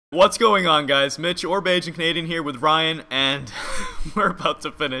What's going on, guys? Mitch or Bajan Canadian here with Ryan, and we're about to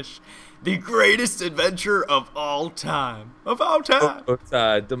finish the greatest adventure of all time. It's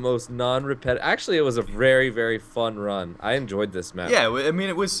the most non-repetitive. Actually, it was a very, very fun run. I enjoyed this map. Yeah, I mean,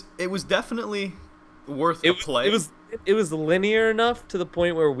 it was definitely worth a play. It was linear enough to the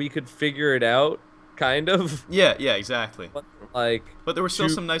point where we could figure it out, kind of. Yeah, But, exactly. But there were still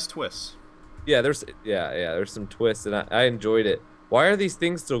some nice twists. Yeah, there's some twists, and I enjoyed it. Why are these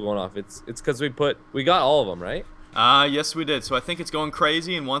things still going off? It's because we got all of them, right? Yes, we did. So I think it's going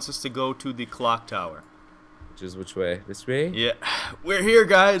crazy and wants us to go to the clock tower. Which is which way? This way? Yeah. We're here,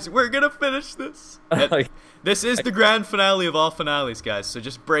 guys. We're going to finish this. This is the grand finale of all finales, guys. So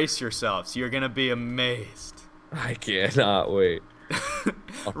just brace yourselves. You're going to be amazed. I cannot wait.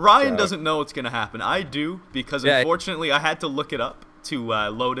 Ryan doesn't know what's going to happen. I do, because unfortunately I had to look it up to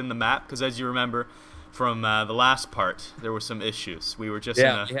load in the map. Because as you remember from the last part, there were some issues. We were just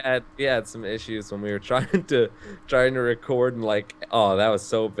we had some issues when we were trying to record, and that was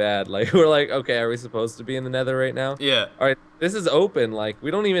so bad. We're like, okay, are we supposed to be in the Nether right now? Yeah. All right, this is open. We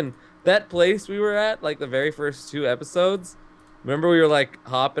don't even that place we were at the very first 2 episodes. Remember we were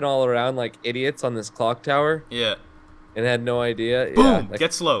hopping all around like idiots on this clock tower? Yeah. And had no idea. Boom! Yeah,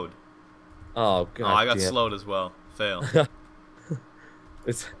 get slowed. Oh god. Oh, I got slowed as well. Fail.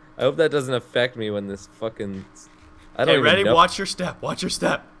 I hope that doesn't affect me when this fucking... Okay, ready? Know. Watch your step. Watch your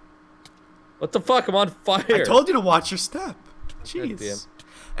step. What the fuck? I'm on fire. I told you to watch your step. Jeez.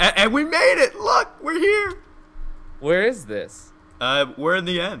 And we made it. Look, we're here. Where is this? We're in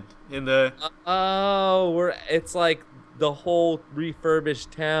the end. In the... It's like the whole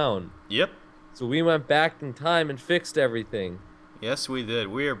refurbished town. Yep. So we went back in time and fixed everything. Yes, we did.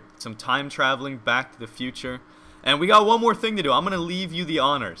 We are some time traveling back to the future. And we got one more thing to do. I'm going to leave you the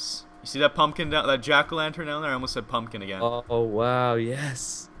honors. You see that pumpkin down, that jack-o'-lantern down there? I almost said pumpkin again. Oh, wow,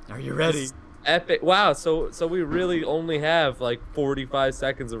 yes. Are you ready? Epic. Wow, so we really only have 45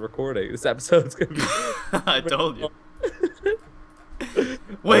 seconds of recording. This episode's going to be... I told you.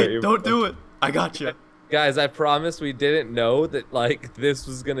 Wait, don't do it. I got you. Guys, I promise we didn't know that this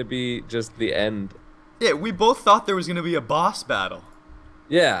was going to be just the end. Yeah, we both thought there was going to be a boss battle.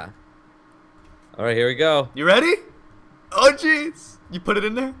 Yeah. All right, here we go. You ready? Oh, jeez. You put it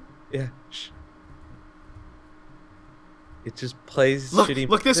in there? Yeah. Shh. It just plays look, shitty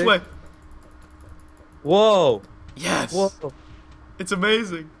Look this way. Whoa. Yes. Whoa. It's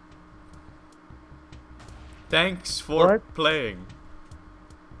amazing. Thanks for playing.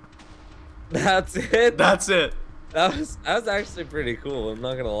 That's it? That's it. That was actually pretty cool, I'm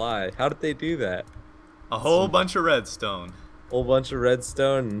not going to lie. How did they do that? A whole bunch of redstone. Whole bunch of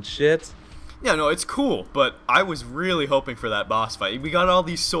redstone and shit. Yeah, no, it's cool, but I was really hoping for that boss fight. We got all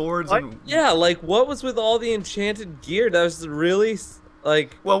these swords and... Yeah, what was with all the enchanted gear? That was really,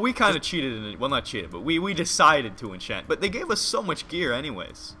 Well, we kind of cheated in it. Well, not cheated, but we decided to enchant. But they gave us so much gear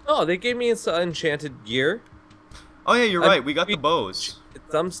anyways. Oh, they gave me enchanted gear. Oh, yeah, you're right. We got the bows.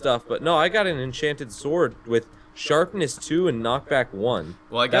 Some stuff, but no, I got an enchanted sword with sharpness 2 and knockback 1.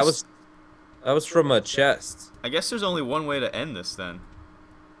 Well, I guess... That was from a chest. I guess there's only one way to end this, then.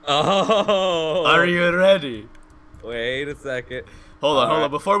 Oh! Are you ready? Wait a second. Hold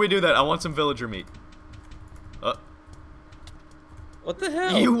on. Before we do that, I want some villager meat. What the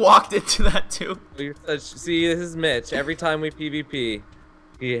hell? You walked into that too. See, this is Mitch. Every time we PvP,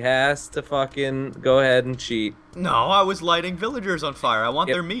 he has to fucking go ahead and cheat. No, I was lighting villagers on fire. I want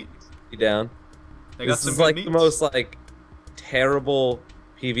their meat. You down? This is the most terrible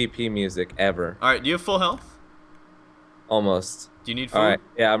PvP music ever. All right, do you have full health? Almost. Do you need food? All right,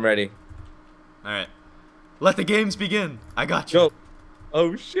 yeah, I'm ready. All right, let the games begin. I got you. Go.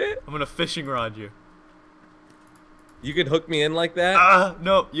 Oh shit! I'm gonna fishing rod you. You can hook me in like that?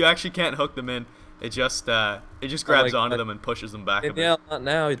 No, you actually can't hook them in. It just grabs onto them and pushes them back a bit. Yeah, not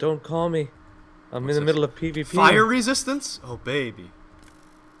now. Don't call me. I'm in the middle of PvP. Fire resistance? Oh baby.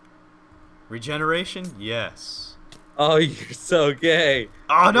 Regeneration? Yes. Oh, you're so gay.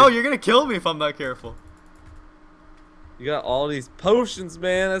 Oh no, you're gonna kill me if I'm not careful. You got all these potions,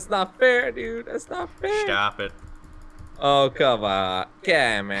 man. That's not fair, dude. That's not fair. Stop it. Oh, come on.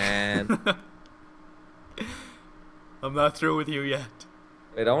 Yeah, man. I'm not through with you yet.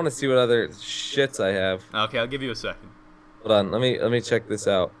 Wait, I want to see what other shits I have. Okay, I'll give you a second. Hold on. Let me check this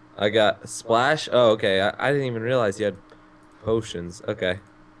out. I got a splash. Oh, okay. I didn't even realize you had potions. Okay.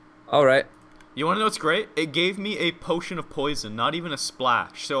 All right. You want to know what's great? It gave me a potion of poison, not even a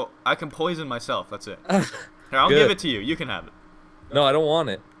splash. So I can poison myself. That's it. Here, I'll give it to you. You can have it. No, I don't want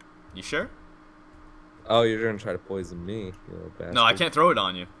it. You sure? Oh, you're gonna try to poison me, you little bastard. No, I can't throw it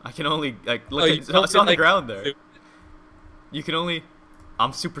on you. I can only look. It's on the ground there. You can only.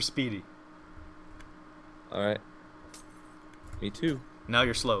 I'm super speedy. All right. Me too. Now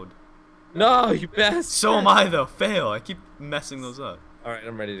you're slowed. No, you bastard. So am I, though. Fail. I keep messing those up. All right,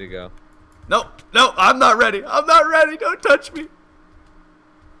 I'm ready to go. No, no, I'm not ready. I'm not ready. Don't touch me.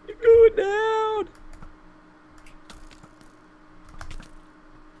 You're going down.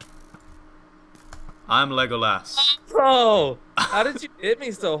 I'm Legolas. Bro, how did you hit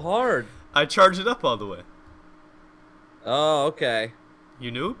me so hard? I charged it up all the way. Oh, okay.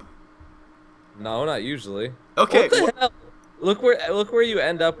 You noob? No, not usually. Okay. What the hell? Look where you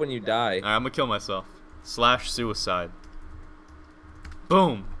end up when you die. Alright, I'm gonna kill myself. / suicide.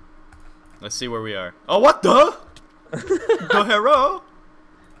 Boom. Let's see where we are. Oh, what the? The hero?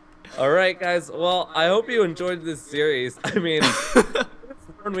 Alright, guys. Well, I hope you enjoyed this series. I mean,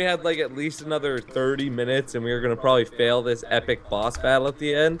 we had like at least another 30 minutes, and we were going to probably fail this epic boss battle at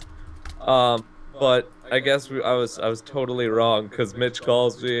the end. But I guess I was totally wrong, because Mitch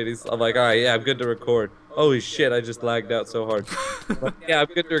calls me, and I'm like, alright, yeah, I'm good to record. Holy shit, I just lagged out so hard. Like, yeah, I'm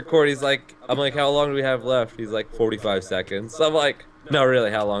good to record. I'm like, how long do we have left? He's like, 45 seconds. So I'm like, no,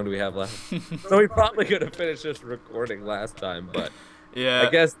 really, how long do we have left? So we probably could have finished this recording last time, but yeah.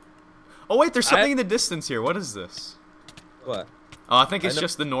 I guess. Oh wait, there's something in the distance here. What is this? What? Oh, I think it's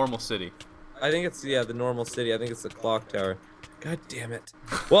just the normal city. I think it's, yeah, the normal city. I think it's the clock tower. God damn it.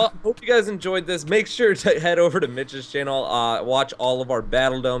 Well, hope you guys enjoyed this. Make sure to head over to Mitch's channel, watch all of our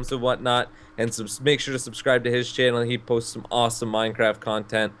battle domes and whatnot, and make sure to subscribe to his channel. He posts some awesome Minecraft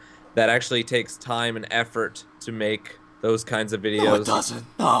content that actually takes time and effort to make those kinds of videos. No, it doesn't.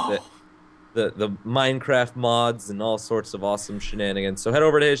 No. The Minecraft mods and all sorts of awesome shenanigans. So head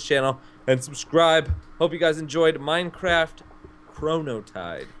over to his channel and subscribe. Hope you guys enjoyed Minecraft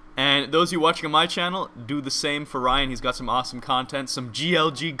Chronotide. And those of you watching on my channel, do the same for Ryan. He's got some awesome content. Some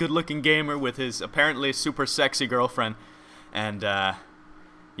GLG, good-looking gamer with his apparently super sexy girlfriend. And,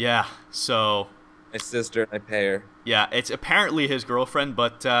 yeah, so... My sister, I pay her. Yeah, it's apparently his girlfriend,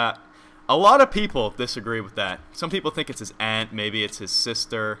 but a lot of people disagree with that. Some people think it's his aunt, maybe it's his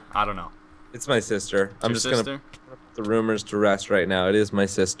sister. I don't know. It's my sister. I'm just going to put the rumors to rest right now. It is my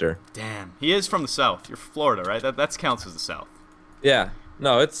sister. Damn. He is from the South. You're Florida, right? That counts as the South. Yeah.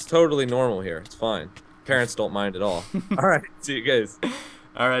 No, it's totally normal here. It's fine. Parents don't mind at all. All right. See you guys.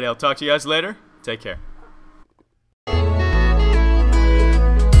 All right. I'll talk to you guys later. Take care.